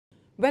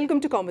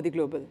Welcome to Kaumudy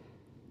Global.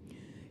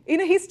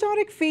 In a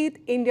historic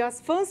feat, India's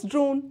first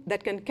drone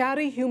that can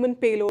carry human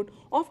payload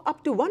of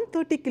up to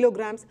 130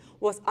 kilograms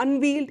was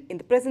unveiled in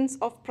the presence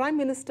of Prime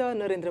Minister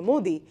Narendra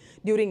Modi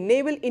during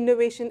Naval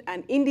Innovation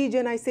and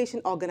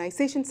Indigenisation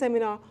Organization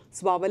Seminar,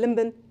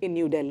 Swavlamban in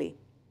New Delhi.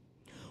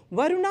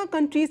 Varuna,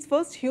 country's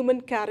first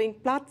human-carrying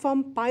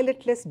platform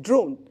pilotless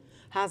drone,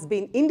 has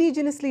been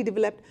indigenously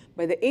developed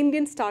by the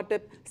Indian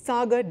startup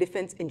Sagar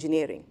Defence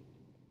Engineering.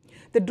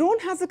 The drone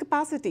has a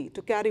capacity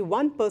to carry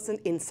one person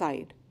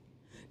inside.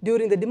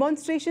 During the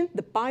demonstration,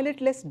 the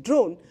pilotless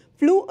drone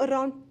flew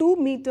around 2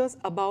 meters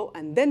above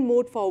and then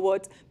moved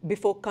forwards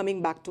before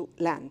coming back to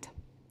land.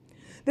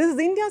 This is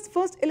India's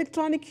first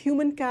electronic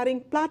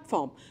human-carrying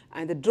platform,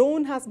 and the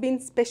drone has been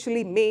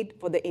specially made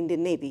for the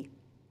Indian Navy.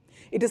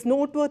 It is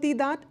noteworthy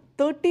that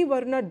 30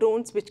 Varuna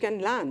drones which can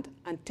land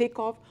and take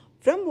off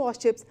from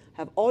warships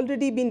have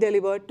already been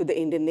delivered to the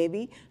Indian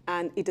Navy,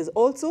 and it is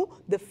also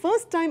the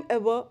first time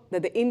ever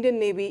that the Indian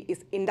Navy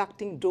is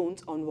inducting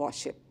drones on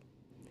warship.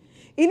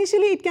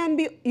 Initially, it can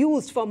be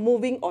used for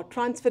moving or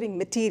transferring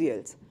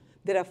materials.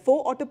 There are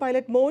 4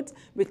 autopilot modes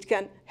which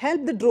can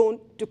help the drone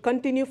to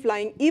continue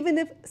flying even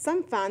if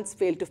some fans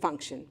fail to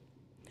function.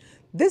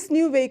 This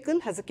new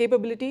vehicle has a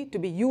capability to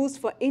be used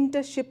for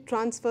inter-ship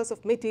transfers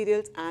of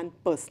materials and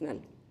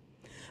personnel,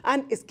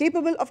 and is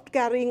capable of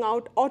carrying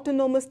out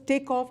autonomous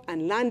takeoff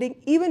and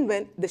landing even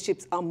when the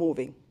ships are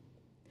moving.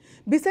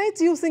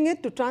 Besides using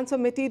it to transfer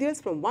materials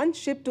from one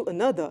ship to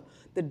another,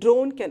 the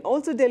drone can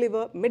also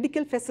deliver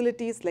medical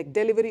facilities like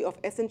delivery of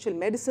essential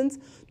medicines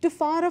to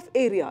far-off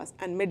areas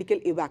and medical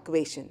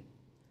evacuation.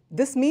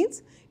 This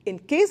means, in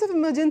case of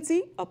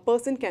emergency, a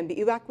person can be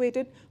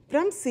evacuated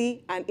from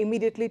sea and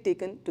immediately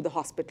taken to the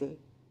hospital.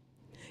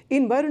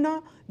 In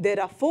Varuna,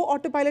 there are 4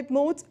 autopilot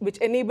modes which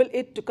enable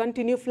it to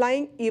continue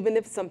flying even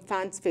if some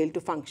fans fail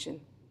to function.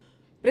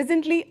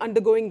 Presently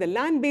undergoing the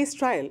land-based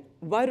trial,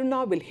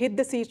 Varuna will hit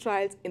the sea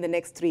trials in the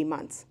next 3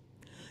 months.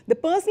 The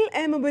personal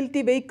air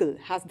mobility vehicle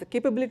has the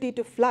capability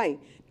to fly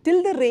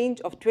till the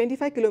range of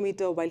 25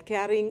 km while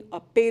carrying a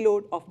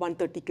payload of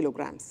 130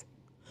 kilograms.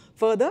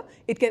 Further,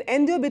 it can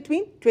endure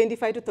between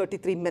 25 to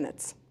 33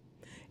 minutes.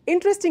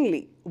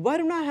 Interestingly,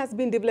 Varuna has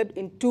been developed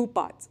in 2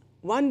 parts.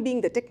 One being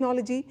the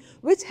technology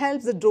which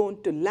helps the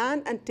drone to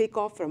land and take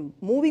off from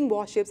moving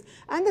warships,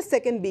 and the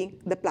second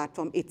being the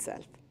platform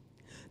itself.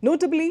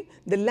 Notably,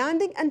 the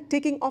landing and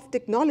taking off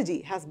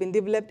technology has been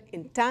developed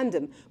in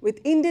tandem with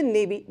Indian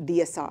Navy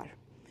DSR.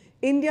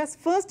 India's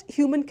first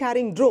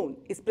human-carrying drone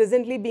is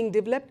presently being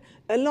developed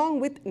along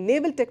with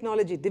Naval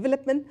Technology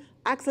Development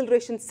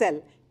Acceleration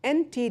Cell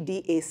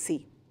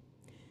 (NTDAC).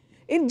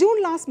 In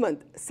June last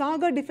month,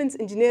 Sagar Defence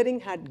Engineering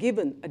had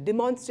given a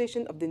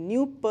demonstration of the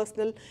new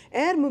personal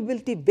air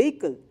mobility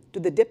vehicle to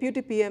the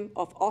Deputy PM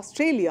of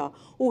Australia,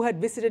 who had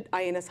visited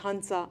INS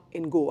Hansa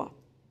in Goa.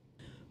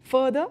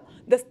 Further,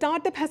 the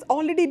startup has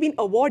already been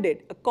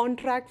awarded a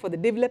contract for the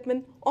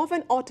development of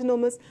an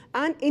autonomous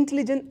and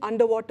intelligent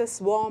underwater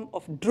swarm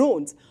of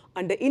drones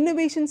under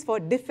Innovations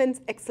for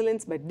Defence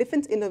Excellence by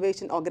Defence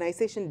Innovation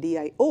Organization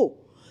 (DIO),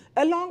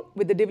 along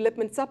with the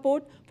development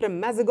support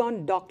from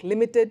Mazagon Dock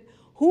Limited,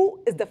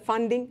 who is the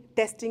funding,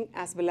 testing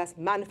as well as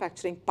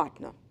manufacturing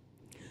partner.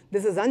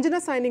 This is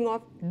Anjana signing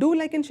off. Do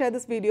like and share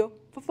this video.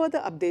 For further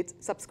updates,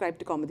 subscribe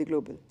to Kaumudy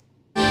Global.